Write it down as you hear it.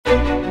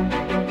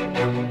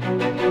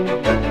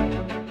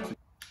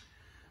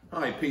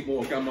people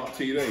on M-LOk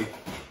TV.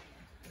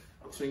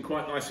 Got something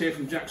quite nice here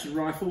from Jackson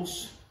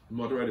Rifles,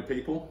 moderated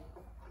people.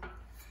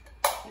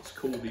 It's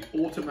called the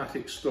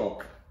automatic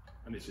stock,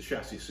 and it's a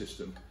chassis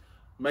system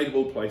made of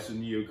all places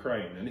in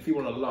Ukraine. And if you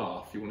want to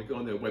laugh, you want to go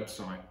on their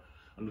website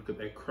and look at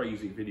their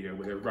crazy video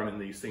where they're running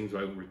these things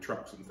over with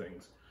trucks and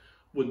things.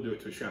 Wouldn't do it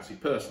to a chassis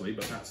personally,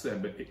 but that's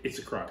them, but it's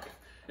a crack.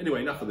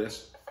 Anyway, enough of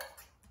this.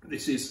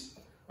 This is,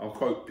 I'll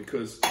quote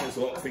because there's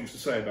a lot of things to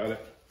say about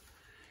it.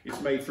 It's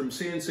made from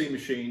CNC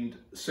machined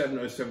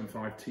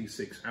 7075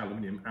 T6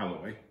 aluminium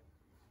alloy,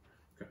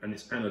 and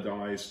it's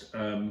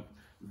anodized.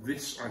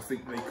 This I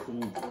think they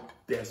call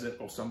Desert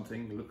or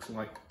something. It looks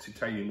like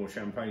titanium or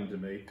champagne to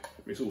me.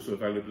 It's also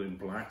available in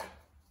black.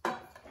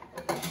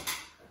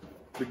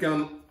 The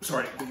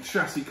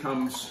chassis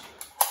comes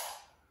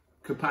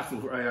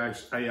compatible for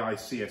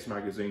AICS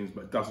magazines,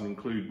 but doesn't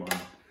include one.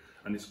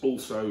 And it's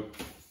also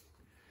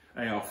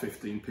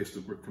AR-15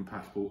 pistol grip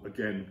compatible.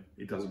 Again,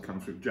 it doesn't come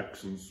through.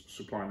 Jackson's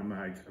supplying the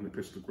mag and the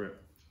pistol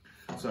grip.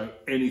 So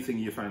anything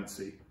you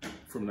fancy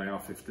from an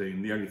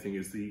AR-15. The only thing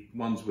is the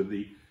ones with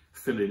the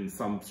fill-in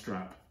thumb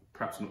strap,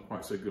 perhaps not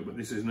quite so good, but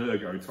this is an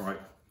ergo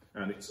type,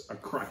 and it's a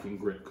cracking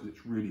grip because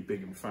it's really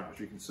big and fat, as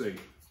you can see.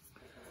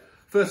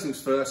 First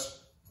things first,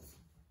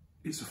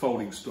 it's a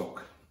folding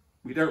stock.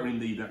 We don't really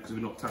need that because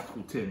we're not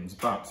tactical Tims,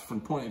 but from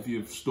the point of view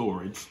of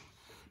storage,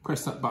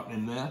 press that button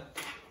in there,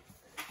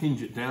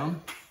 hinge it down,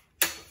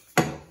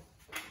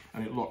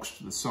 and it locks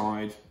to the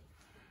side.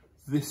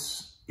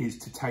 This is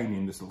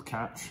titanium, this little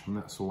catch, and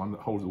that's the one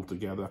that holds it all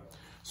together.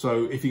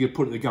 So if you could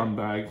put it in the gun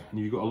bag and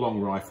you've got a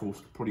long rifle,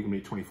 it's probably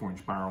going to be a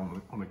 24-inch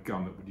barrel on a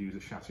gun that would use a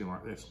chassis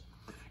like this.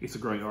 It's a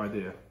great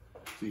idea.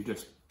 So you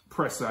just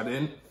press that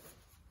in,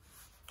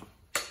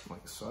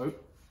 like so.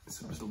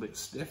 It's a little bit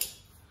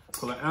stiff.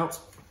 Pull it out.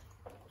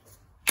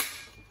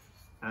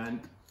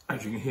 And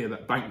as you can hear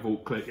that bank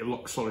vault click, it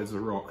locks solid as a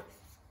rock.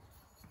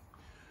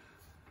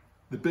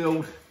 The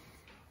build,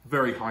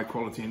 very high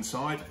quality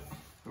inside.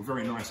 A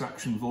very nice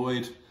action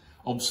void.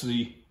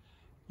 Obviously,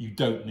 you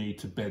don't need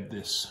to bed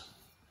this.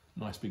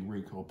 Nice big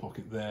recoil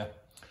pocket there.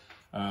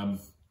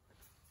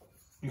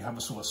 You have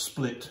a sort of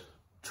split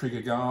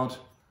trigger guard,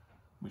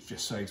 which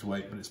just saves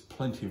weight, but there's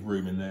plenty of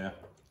room in there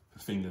for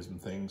fingers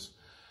and things.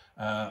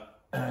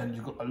 And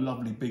you've got a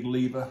lovely big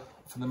lever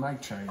for the mag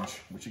change,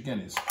 which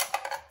again is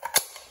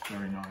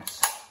very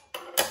nice.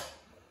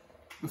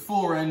 The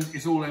fore end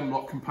is all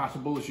M-LOk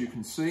compatible, as you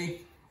can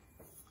see.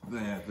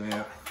 There,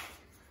 there,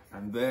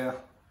 and there.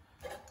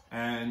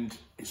 And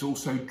it's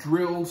also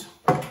drilled,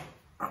 I don't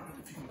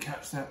know if you can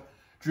catch that,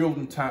 drilled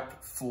and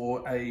tapped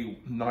for a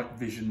night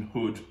vision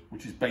hood,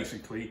 which is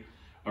basically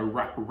a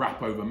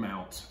wrap over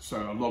mount.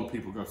 So a lot of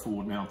people go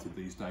forward mounted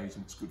these days,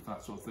 and it's good for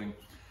that sort of thing.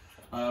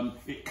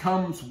 It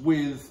comes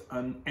with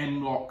an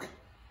M-LOk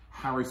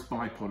Harris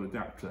bipod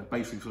adapter,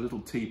 basically it's a little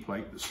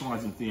T-plate that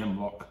slides into the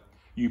M-LOk.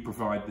 You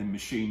provide the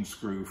machine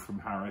screw from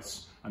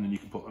Harris, and then you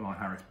can put on a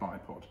Harris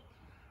bipod.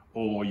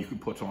 Or you can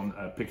put on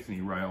a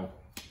Picatinny rail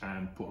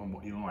and put on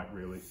what you like,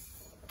 really.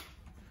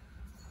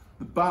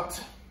 The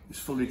butt is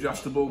fully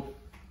adjustable.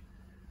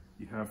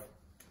 You have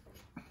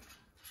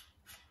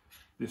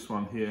this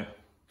one here,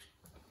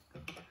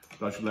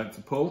 allows your leg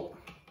to pull.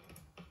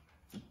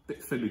 It's a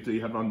bit fiddly,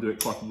 you have to undo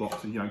it quite a lot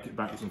to yank it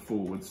backwards and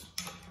forwards.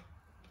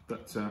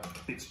 But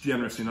it's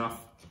generous enough.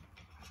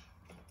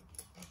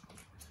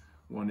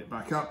 Wind it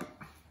back up,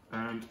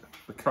 and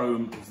the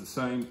comb is the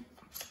same.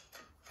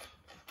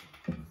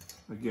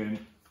 Again,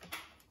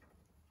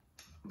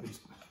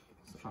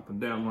 up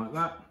and down like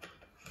that.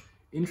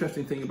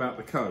 Interesting thing about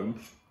the comb,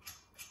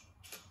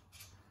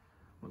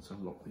 once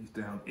I've locked these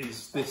down,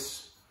 is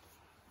this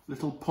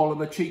little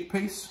polymer cheek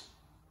piece,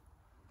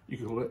 you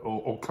can call it,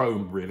 or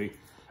comb really.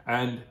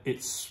 And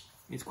it's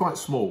quite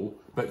small,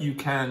 but you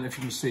can, if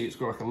you can see, it's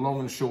got like a long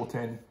and a short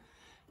end.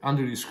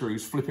 Undo these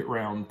screws, flip it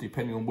round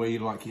depending on where you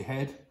like your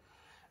head.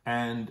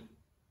 And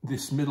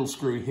this middle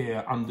screw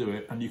here, undo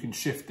it, and you can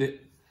shift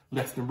it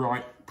left and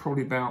right,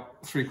 probably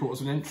about 3/4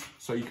 of an inch,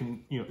 so you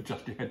can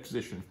adjust your head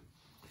position.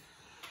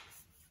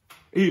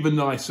 Even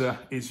nicer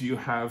is you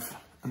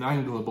have an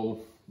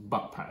angleable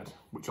butt pad,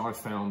 which I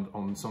found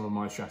on some of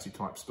my chassis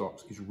type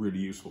stocks is really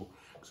useful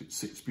because it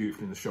sits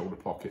beautifully in the shoulder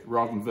pocket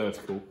rather than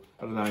vertical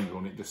at an angle,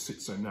 and it just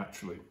sits so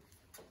naturally.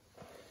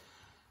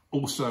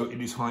 Also, it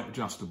is height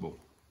adjustable.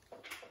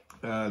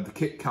 The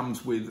kit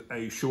comes with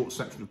a short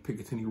section of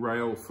Picatinny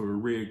rail for a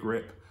rear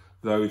grip,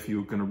 though if you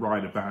were going to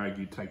ride a bag,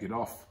 you'd take it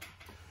off.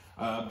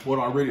 What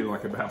I really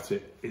like about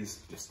it is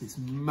just this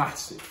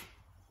massive,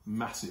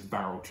 massive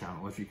barrel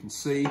channel. As you can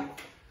see,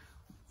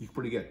 you could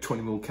probably get a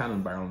 20mm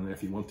cannon barrel in there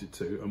if you wanted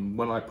to. And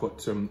when I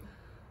put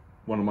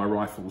one of my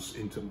rifles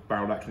into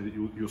barrel action,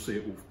 you'll see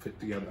it all fit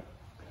together.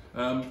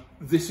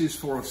 This is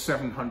for a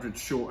 700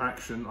 short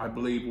action. I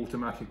believe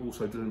Automatic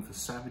also did them for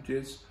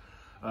Savages.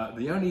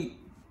 The only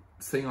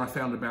thing I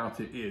found about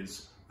it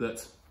is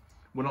that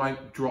when I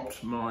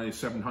dropped my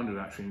 700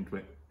 action into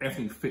it,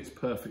 everything fits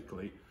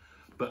perfectly,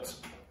 but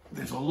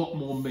there's a lot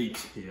more meat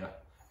here,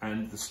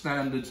 and the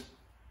standard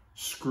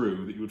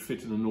screw that you would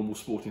fit in a normal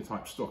sporting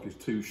type stock is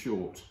too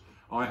short.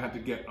 I had to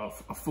get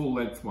a full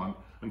length one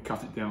and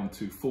cut it down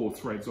to 4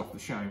 threads off the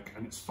shank,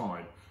 and it's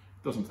fine.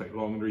 It doesn't take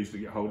long and they're easy to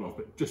get hold of,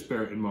 but just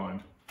bear it in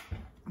mind.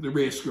 The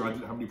rear screw, I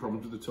didn't have any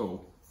problems with at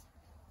all.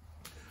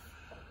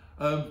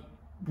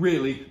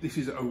 Really, this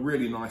is a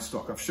really nice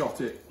stock. I've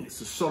shot it,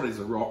 it's as solid as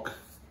a rock.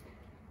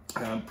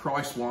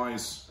 Price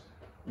wise,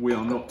 we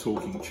are not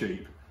talking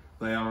cheap.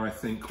 They are, I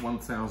think,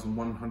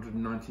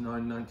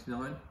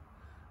 $1,199.99.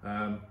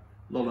 A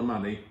lot of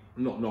money.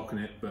 I'm not knocking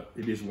it, but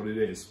it is what it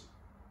is.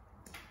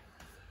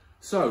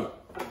 So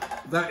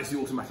that is the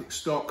automatic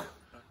stock.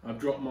 I've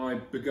dropped my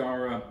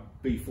Bergara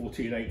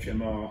B14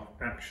 HMR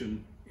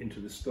action into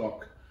the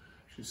stock.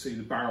 You can see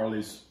the barrel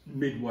is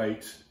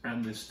mid-weight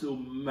and there's still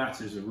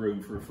masses of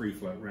room for a free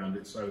float around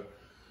it. So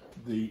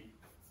the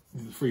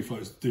free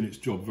float is doing its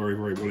job very,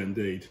 very well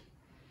indeed.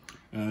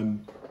 The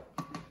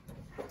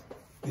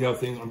other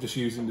thing, I'm just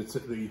using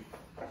the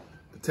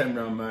 10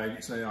 round mag.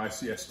 It's an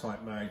ICS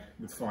type mag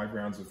with 5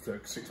 rounds of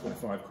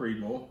 6.5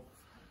 Creedmoor.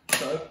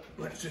 So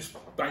let's just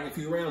bang a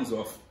few rounds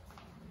off.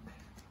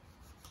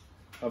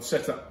 I've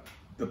set up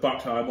the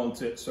butt how I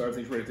want it, so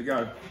everything's ready to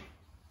go.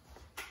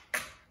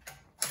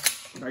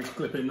 Mag's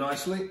clip in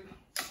nicely.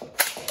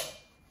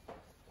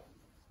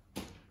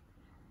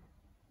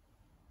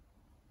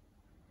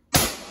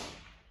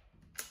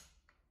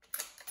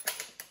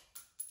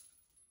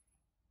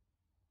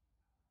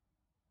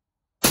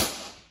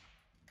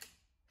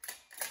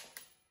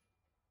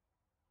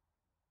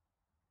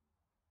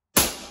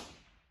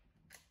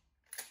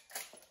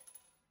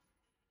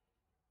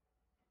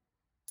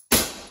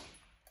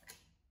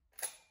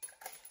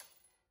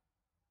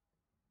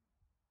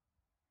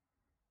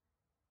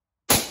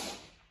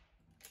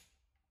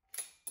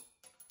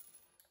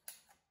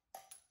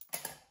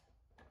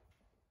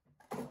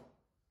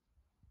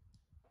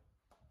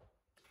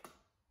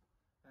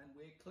 And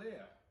we're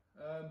clear.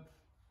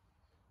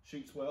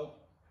 Shoots well,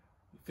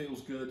 it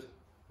feels good,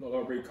 not a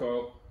lot of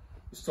recoil,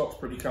 the stock's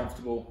pretty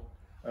comfortable.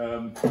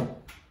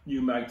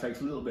 New mag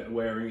takes a little bit of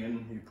wearing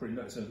in. You probably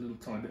notice there's a little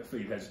tiny bit of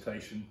feed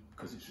hesitation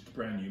because it's just a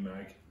brand new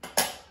mag.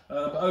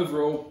 But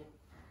overall,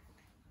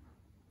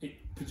 it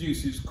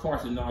produces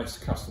quite a nice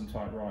custom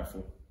type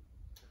rifle.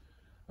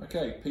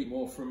 Okay, Pete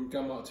Moore from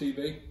Mart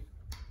TV.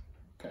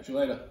 Catch you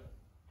later.